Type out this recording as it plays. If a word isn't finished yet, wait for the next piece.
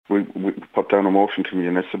we put down a motion to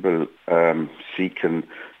municipal seeking,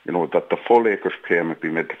 that the full acres payment be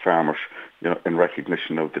made to farmers, in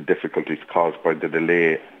recognition of the difficulties caused by the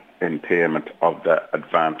delay in payment of the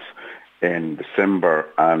advance in December.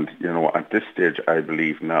 And, at this stage, I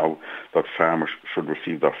believe now that farmers should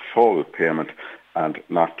receive their full payment and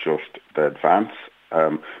not just the advance.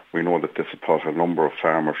 We know that this has put a number of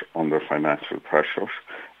farmers under financial pressures.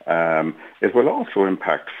 It will also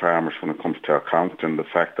impact farmers when it comes to accounting, the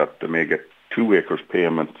fact that they may get 2 acres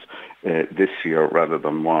payments this year rather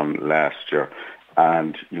than 1 last year.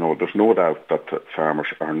 And, there's no doubt that the farmers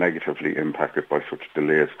are negatively impacted by such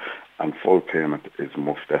delays, and full payment is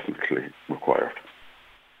most definitely required.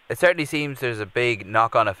 It certainly seems there's a big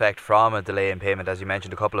knock-on effect from a delay in payment, as you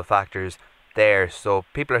mentioned, a couple of factors there. So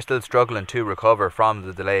people are still struggling to recover from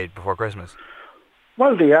the delay before Christmas.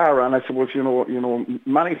 Well, they are, and I suppose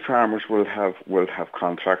many farmers will have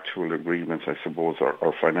contractual agreements, I suppose,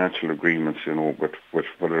 or financial agreements, with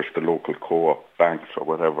whether it's the local co-op banks or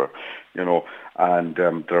whatever, and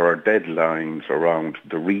there are deadlines around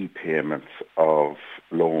the repayments of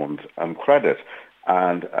loans and credit,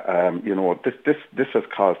 and this has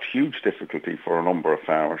caused huge difficulty for a number of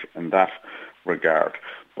farmers in that regard.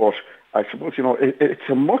 But I suppose it's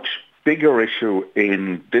a much bigger issue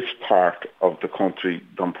in this part of the country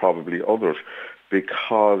than probably others,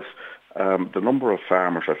 because the number of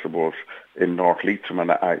farmers, I suppose, in North Leitrim, and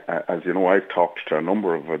as you know, I've talked to a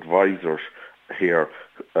number of advisors here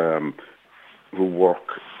who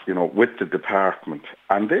work, with the department,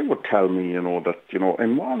 and they would tell me, that,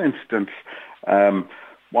 in one instance,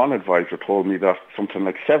 one advisor told me that something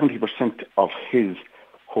like 70% of his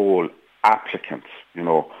whole applicants,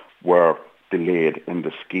 were delayed in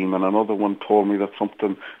the scheme, and another one told me that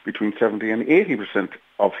something between 70 and 80%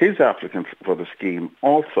 of his applicants for the scheme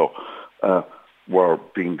also were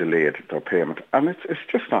being delayed their payment, and it's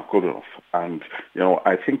just not good enough. And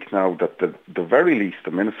I think now that the very least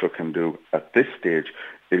the minister can do at this stage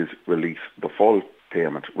is release the full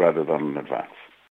payment rather than an advance.